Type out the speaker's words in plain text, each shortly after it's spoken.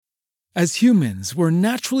As humans, we're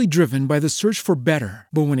naturally driven by the search for better.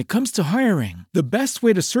 But when it comes to hiring, the best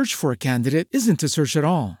way to search for a candidate isn't to search at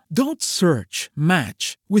all. Don't search,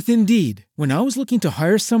 match with Indeed. When I was looking to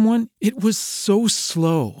hire someone, it was so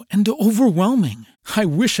slow and overwhelming. I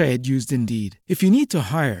wish I had used Indeed. If you need to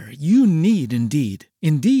hire, you need Indeed.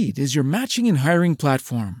 Indeed is your matching and hiring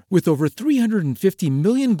platform with over 350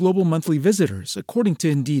 million global monthly visitors, according to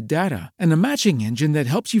Indeed data, and a matching engine that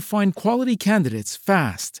helps you find quality candidates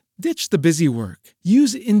fast. Ditch the busy work.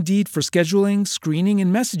 Use Indeed for scheduling, screening,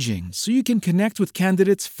 and messaging so you can connect with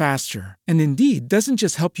candidates faster. And Indeed doesn't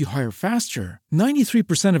just help you hire faster.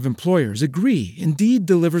 93% of employers agree Indeed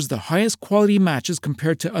delivers the highest quality matches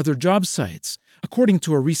compared to other job sites, according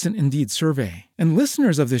to a recent Indeed survey. And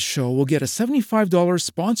listeners of this show will get a $75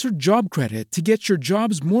 sponsored job credit to get your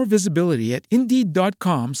jobs more visibility at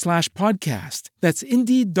Indeed.com/podcast. That's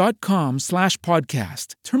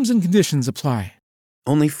Indeed.com/podcast. Terms and conditions apply.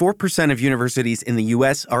 Only 4% of universities in the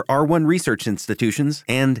U.S. are R1 research institutions,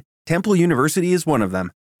 and Temple University is one of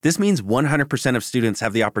them. This means 100% of students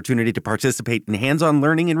have the opportunity to participate in hands-on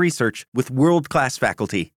learning and research with world-class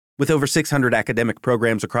faculty. With over 600 academic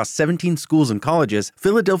programs across 17 schools and colleges,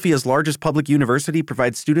 Philadelphia's largest public university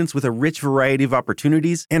provides students with a rich variety of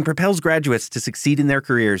opportunities and propels graduates to succeed in their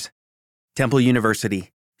careers. Temple University.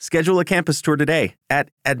 Schedule a campus tour today at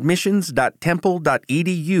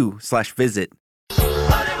admissions.temple.edu/visit.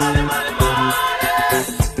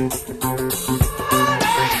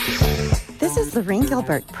 This is Lorraine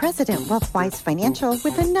Gilbert, President WealthWise Financial,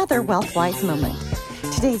 with another WealthWise moment.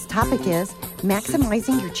 Today's topic is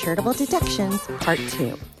Maximizing Your Charitable Deductions, Part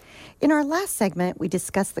 2. In our last segment, we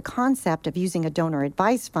discussed the concept of using a donor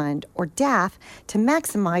advised fund, or DAF, to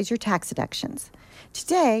maximize your tax deductions.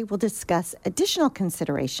 Today, we'll discuss additional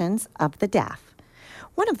considerations of the DAF.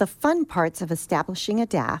 One of the fun parts of establishing a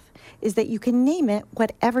DAF is that you can name it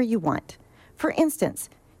whatever you want. For instance,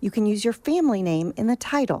 you can use your family name in the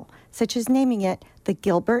title, such as naming it the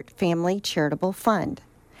Gilbert Family Charitable Fund.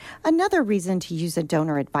 Another reason to use a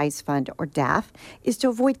donor advised fund, or DAF, is to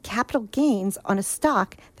avoid capital gains on a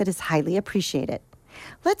stock that is highly appreciated.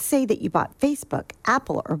 Let's say that you bought Facebook,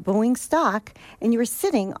 Apple, or Boeing stock, and you are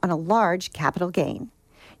sitting on a large capital gain.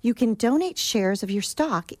 You can donate shares of your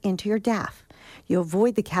stock into your DAF. You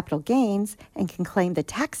avoid the capital gains and can claim the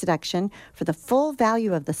tax deduction for the full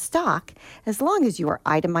value of the stock as long as you are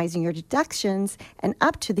itemizing your deductions and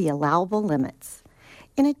up to the allowable limits.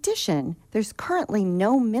 In addition, there's currently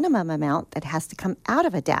no minimum amount that has to come out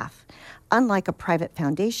of a DAF, unlike a private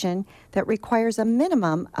foundation that requires a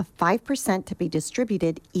minimum of 5% to be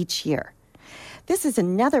distributed each year. This is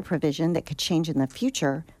another provision that could change in the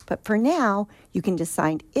future, but for now, you can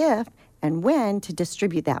decide if and when to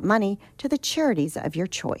distribute that money to the charities of your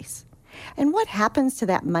choice. And what happens to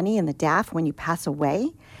that money in the DAF when you pass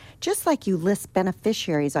away? Just like you list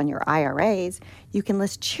beneficiaries on your IRAs, you can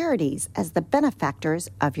list charities as the benefactors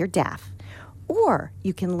of your DAF. Or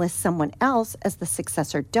you can list someone else as the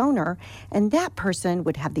successor donor, and that person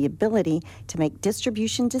would have the ability to make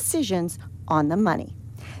distribution decisions on the money.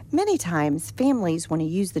 Many times, families want to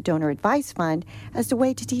use the donor advised fund as a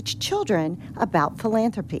way to teach children about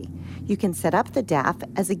philanthropy. You can set up the DAF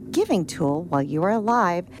as a giving tool while you are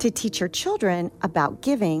alive to teach your children about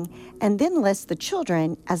giving, and then list the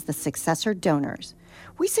children as the successor donors.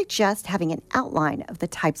 We suggest having an outline of the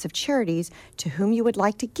types of charities to whom you would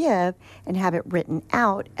like to give and have it written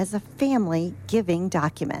out as a family giving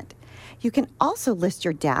document. You can also list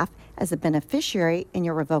your DAF as a beneficiary in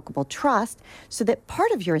your revocable trust so that part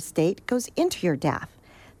of your estate goes into your DAF.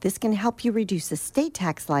 This can help you reduce estate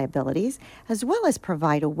tax liabilities as well as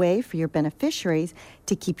provide a way for your beneficiaries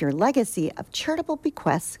to keep your legacy of charitable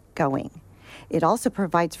bequests going. It also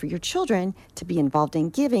provides for your children to be involved in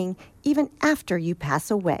giving even after you pass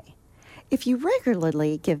away. If you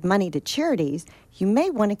regularly give money to charities, you may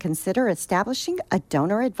want to consider establishing a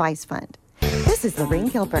donor advised fund. This is Lorraine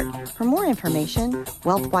Gilbert. For more information,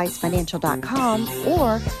 wealthwisefinancial.com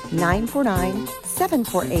or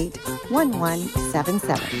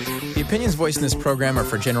 949-748-1177. The opinions voiced in this program are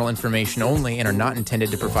for general information only and are not intended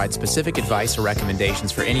to provide specific advice or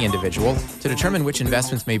recommendations for any individual. To determine which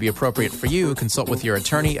investments may be appropriate for you, consult with your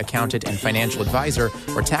attorney, accountant, and financial advisor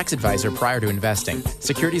or tax advisor prior to investing.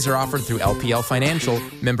 Securities are offered through LPL Financial,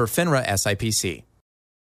 member FINRA SIPC.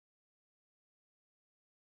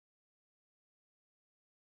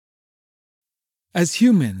 As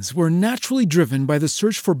humans, we're naturally driven by the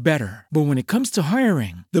search for better. But when it comes to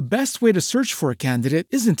hiring, the best way to search for a candidate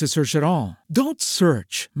isn't to search at all. Don't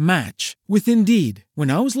search, match with Indeed.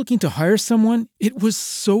 When I was looking to hire someone, it was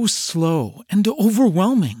so slow and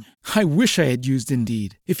overwhelming. I wish I had used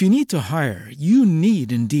Indeed. If you need to hire, you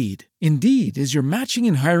need Indeed. Indeed is your matching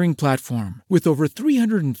and hiring platform with over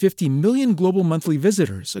 350 million global monthly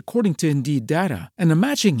visitors, according to Indeed data, and a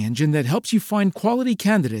matching engine that helps you find quality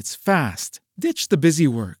candidates fast. Ditch the busy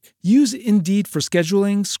work. Use Indeed for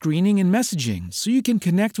scheduling, screening, and messaging so you can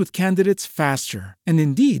connect with candidates faster. And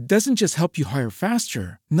Indeed doesn't just help you hire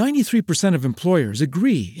faster. 93% of employers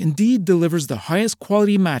agree Indeed delivers the highest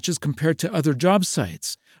quality matches compared to other job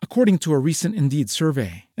sites, according to a recent Indeed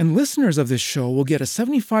survey. And listeners of this show will get a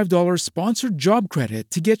 $75 sponsored job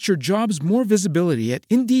credit to get your jobs more visibility at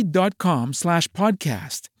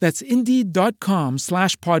Indeed.com/podcast. That's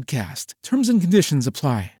Indeed.com/podcast. Terms and conditions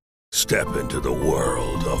apply. Step into the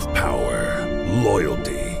world of power,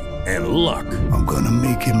 loyalty, and luck. I'm gonna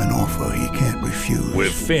make him an offer he can't refuse.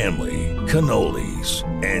 With family, cannolis,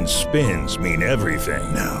 and spins mean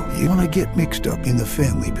everything. Now, you wanna get mixed up in the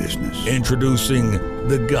family business. Introducing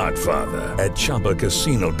The Godfather at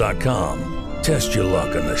ChumbaCasino.com. Test your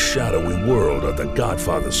luck in the shadowy world of The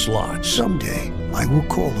Godfather slot. Someday, I will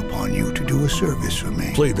call upon you to do a service for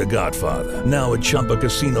me. Play The Godfather, now at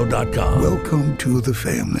ChumbaCasino.com. Welcome to the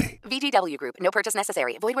family. VGW Group. No purchase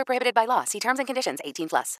necessary. Void where prohibited by law. See terms and conditions. 18+.